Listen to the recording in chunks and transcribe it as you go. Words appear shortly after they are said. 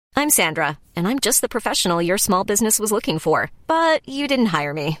I'm Sandra, and I'm just the professional your small business was looking for. But you didn't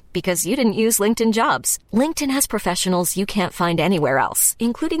hire me because you didn't use LinkedIn Jobs. LinkedIn has professionals you can't find anywhere else,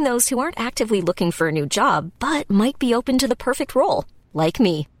 including those who aren't actively looking for a new job, but might be open to the perfect role, like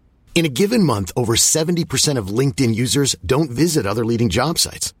me. In a given month, over 70% of LinkedIn users don't visit other leading job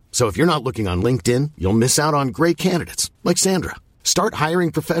sites. So if you're not looking on LinkedIn, you'll miss out on great candidates like Sandra. Start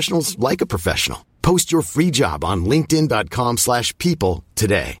hiring professionals like a professional. Post your free job on linkedin.com/people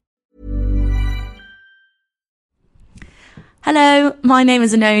today. Hello, my name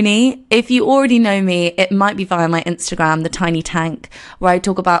is Anoni. If you already know me, it might be via my Instagram, The Tiny Tank, where I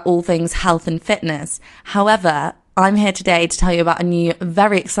talk about all things health and fitness. However, I'm here today to tell you about a new,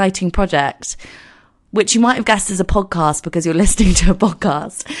 very exciting project, which you might have guessed is a podcast because you're listening to a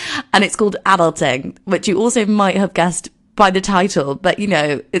podcast, and it's called Adulting, which you also might have guessed by the title, but you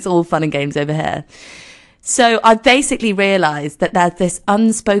know, it's all fun and games over here. So I basically realized that there's this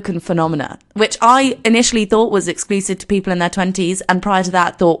unspoken phenomena, which I initially thought was exclusive to people in their 20s, and prior to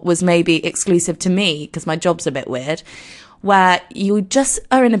that thought was maybe exclusive to me because my job's a bit weird, where you just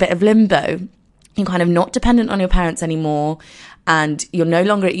are in a bit of limbo. You're kind of not dependent on your parents anymore, and you're no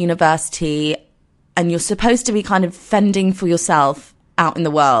longer at university, and you're supposed to be kind of fending for yourself out in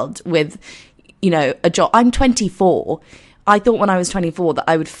the world with, you know, a job. I'm 24. I thought when I was 24 that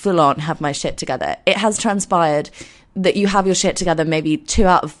I would full on have my shit together. It has transpired that you have your shit together maybe 2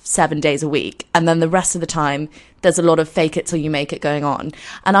 out of 7 days a week. And then the rest of the time, there's a lot of fake it till you make it going on.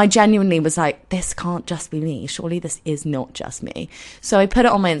 And I genuinely was like, this can't just be me. Surely this is not just me. So I put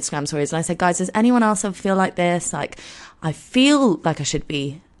it on my Instagram stories and I said, guys, does anyone else ever feel like this? Like, I feel like I should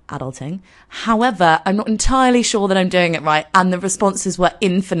be adulting. However, I'm not entirely sure that I'm doing it right. And the responses were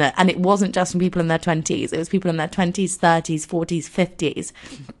infinite. And it wasn't just from people in their 20s. It was people in their 20s, 30s, 40s, 50s.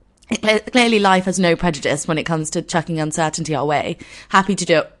 Clearly, life has no prejudice when it comes to chucking uncertainty our way. Happy to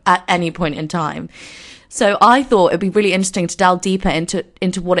do it at any point in time. So I thought it'd be really interesting to delve deeper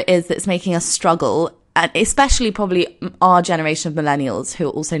into what it is that's making us struggle, and especially probably our generation of millennials, who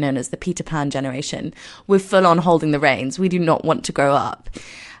are also known as the Peter Pan generation. We're full on holding the reins. We do not want to grow up.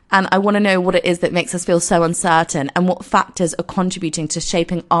 And I want to know what it is that makes us feel so uncertain and what factors are contributing to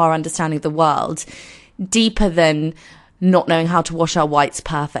shaping our understanding of the world deeper than not knowing how to wash our whites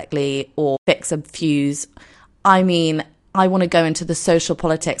perfectly or fix a fuse. I mean, I want to go into the social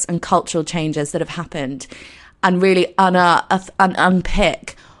politics and cultural changes that have happened and really unearth and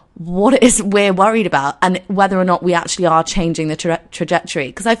unpick what it is we're worried about and whether or not we actually are changing the trajectory.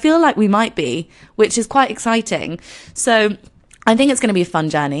 Because I feel like we might be, which is quite exciting. So I think it's going to be a fun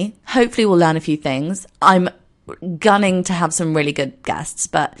journey. Hopefully we'll learn a few things. I'm gunning to have some really good guests,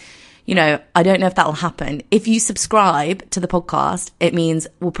 but you know, I don't know if that'll happen. If you subscribe to the podcast, it means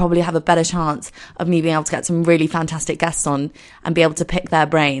we'll probably have a better chance of me being able to get some really fantastic guests on and be able to pick their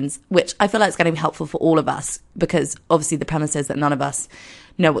brains, which I feel like is going to be helpful for all of us because obviously the premise is that none of us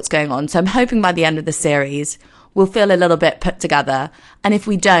know what's going on. So I'm hoping by the end of the series, we'll feel a little bit put together. And if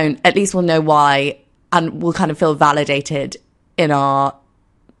we don't, at least we'll know why and we'll kind of feel validated in our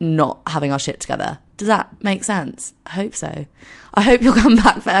not having our shit together. Does that make sense? I hope so. I hope you'll come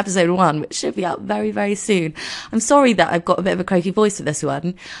back for episode 1, which should be out very, very soon. I'm sorry that I've got a bit of a croaky voice for this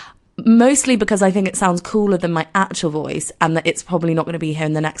one, mostly because I think it sounds cooler than my actual voice and that it's probably not going to be here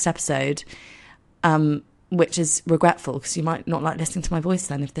in the next episode, which is regretful because you might not like listening to my voice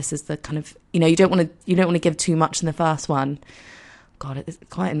then if this is the kind of, you know, you don't want to give too much in the first one. God, it's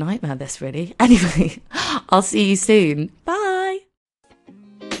quite a nightmare, this, really. Anyway, I'll see you soon. Bye.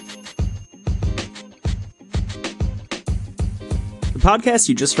 The podcast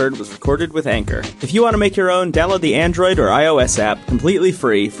you just heard was recorded with Anchor. If you want to make your own, download the Android or iOS app completely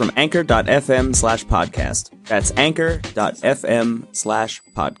free from anchor.fm/podcast. That's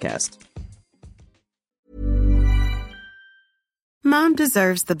anchor.fm/podcast. Mom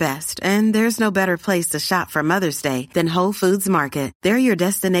deserves the best, and there's no better place to shop for Mother's Day than Whole Foods Market. They're your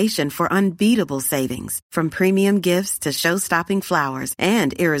destination for unbeatable savings, from premium gifts to show-stopping flowers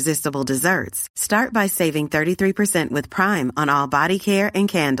and irresistible desserts. Start by saving 33% with Prime on all body care and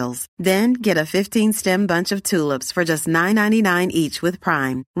candles. Then get a 15-stem bunch of tulips for just $9.99 each with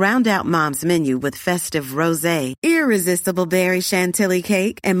Prime. Round out Mom's menu with festive rosé, irresistible berry chantilly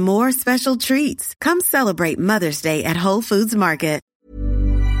cake, and more special treats. Come celebrate Mother's Day at Whole Foods Market.